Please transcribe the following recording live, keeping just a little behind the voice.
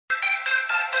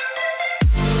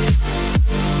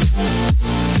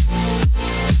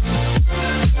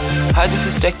Hi, this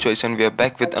is Tech Choice and we are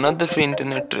back with another free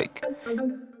internet trick.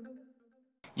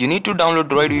 You need to download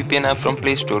Droid VPN app from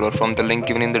Play Store or from the link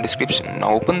given in the description.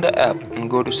 Now open the app and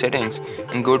go to settings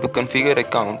and go to configure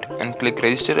account and click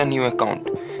register a new account.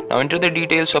 Now enter the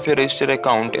details of your registered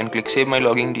account and click save my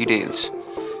login details.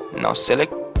 Now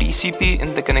select TCP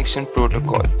in the connection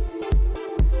protocol.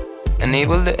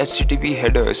 Enable the HTTP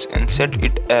headers and set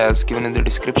it as given in the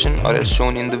description or as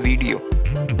shown in the video.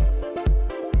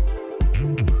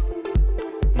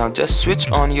 Now just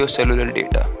switch on your cellular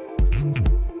data.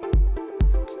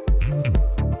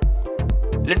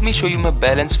 Let me show you my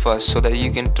balance first so that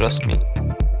you can trust me.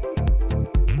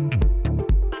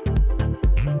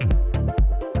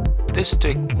 This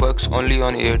trick works only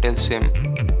on Airtel Sim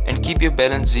and keep your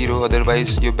balance zero,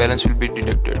 otherwise your balance will be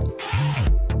deducted.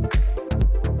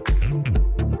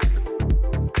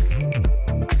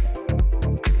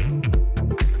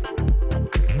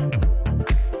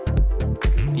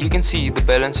 You can see the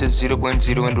balance is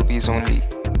 0.01 rupees only.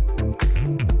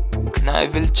 Now I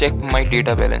will check my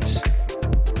data balance.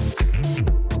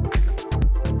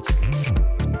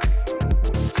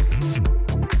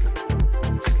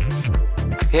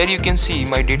 Here you can see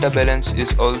my data balance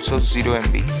is also 0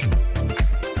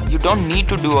 MB. You don't need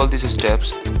to do all these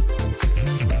steps.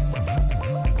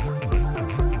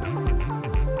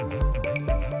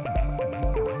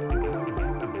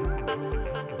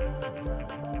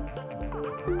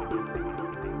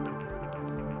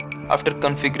 After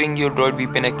configuring your Droid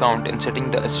VPN account and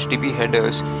setting the HTTP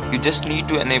headers, you just need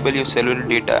to enable your cellular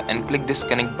data and click this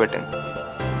connect button.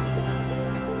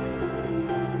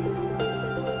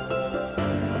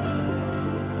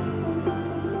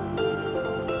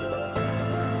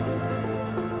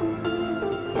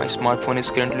 My smartphone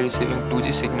is currently receiving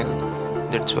 2G signal,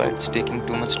 that's why it's taking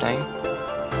too much time.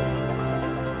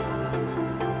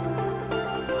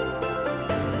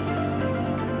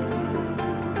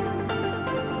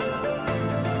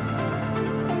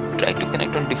 Try to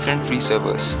connect on different free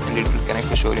servers and it will connect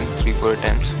for sure in 3-4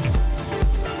 attempts.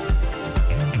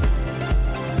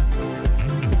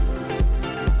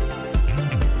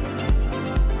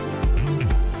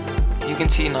 You can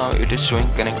see now it is showing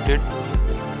connected.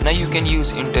 Now you can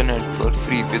use internet for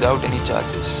free without any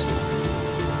charges.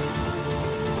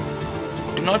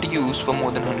 Do not use for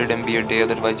more than 100 MB a day,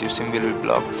 otherwise your SIM will be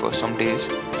blocked for some days.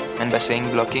 And by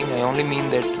saying blocking, I only mean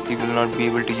that you will not be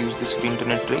able to use this free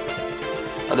internet trick.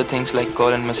 Other things like call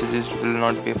and messages will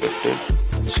not be affected,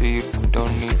 so you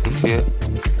don't need to fear.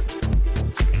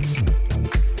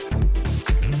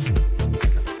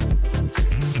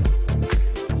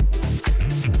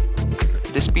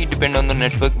 The speed depends on the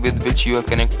network with which you are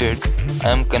connected.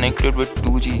 I am connected with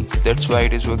 2G, that's why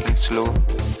it is working slow.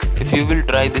 If you will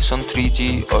try this on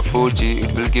 3G or 4G,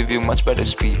 it will give you much better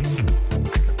speed.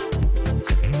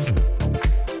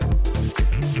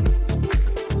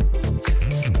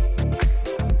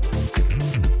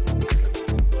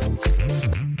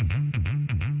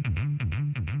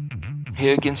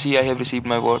 Here you can see I have received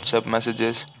my WhatsApp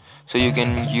messages, so you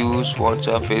can use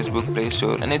WhatsApp, Facebook, Play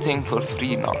Store, anything for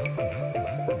free now.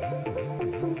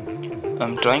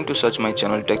 I'm trying to search my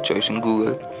channel Tech Choice in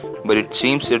Google, but it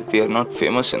seems that we are not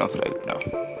famous enough right now.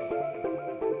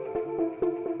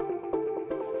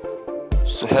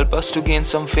 So help us to gain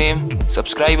some fame,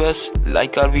 subscribe us,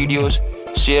 like our videos,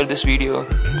 share this video.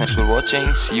 Thanks for watching,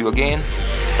 see you again,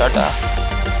 Tata.